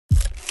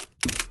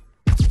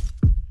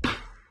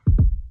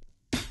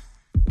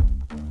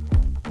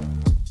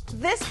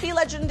This Be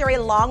Legendary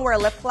Longwear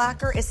Lip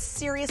Lacquer is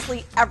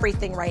seriously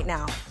everything right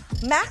now.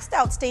 Maxed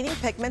out staining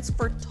pigments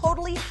for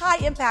totally high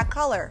impact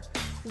color.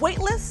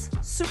 Weightless,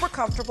 super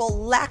comfortable,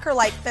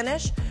 lacquer-like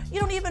finish.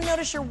 You don't even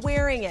notice you're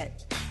wearing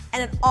it.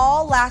 And it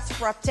all lasts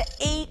for up to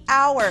 8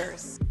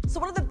 hours. So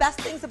one of the best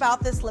things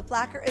about this lip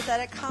lacquer is that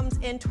it comes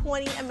in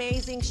 20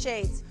 amazing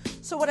shades.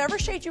 So whatever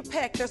shade you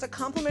pick, there's a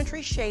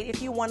complimentary shade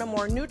if you want a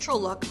more neutral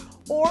look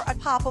or a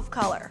pop of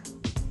color.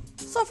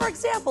 So for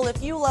example,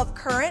 if you love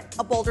Currant,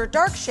 a bolder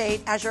dark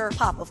shade, as your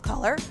pop of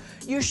color,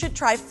 you should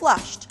try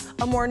Flushed,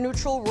 a more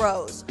neutral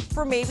rose,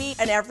 for maybe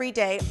an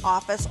everyday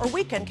office or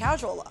weekend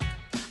casual look.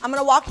 I'm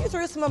gonna walk you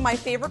through some of my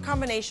favorite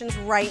combinations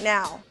right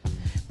now.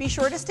 Be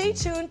sure to stay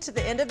tuned to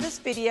the end of this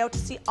video to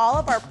see all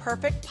of our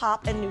perfect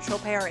pop and neutral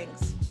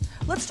pairings.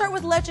 Let's start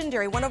with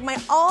Legendary, one of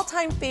my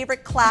all-time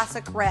favorite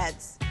classic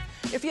reds.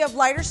 If you have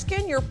lighter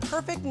skin, your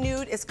perfect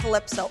nude is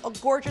Calypso, a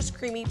gorgeous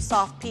creamy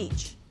soft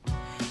peach.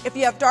 If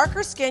you have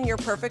darker skin, your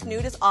perfect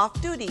nude is Off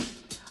Duty,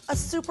 a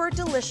super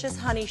delicious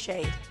honey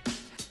shade.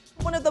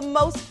 One of the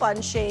most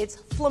fun shades,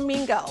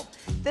 Flamingo.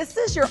 This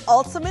is your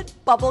ultimate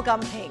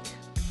bubblegum pink.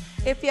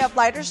 If you have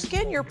lighter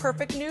skin, your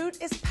perfect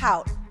nude is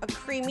Pout, a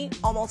creamy,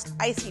 almost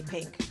icy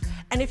pink.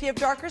 And if you have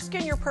darker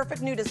skin, your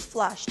perfect nude is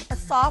Flushed, a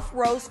soft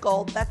rose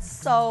gold that's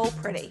so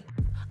pretty.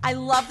 I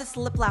love this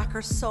lip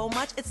lacquer so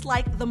much, it's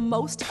like the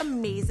most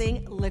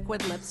amazing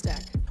liquid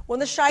lipstick. When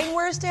the shine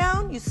wears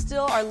down, you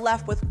still are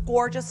left with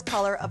gorgeous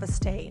color of a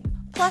stain.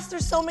 Plus,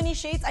 there's so many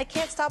shades, I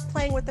can't stop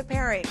playing with the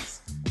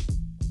pairings.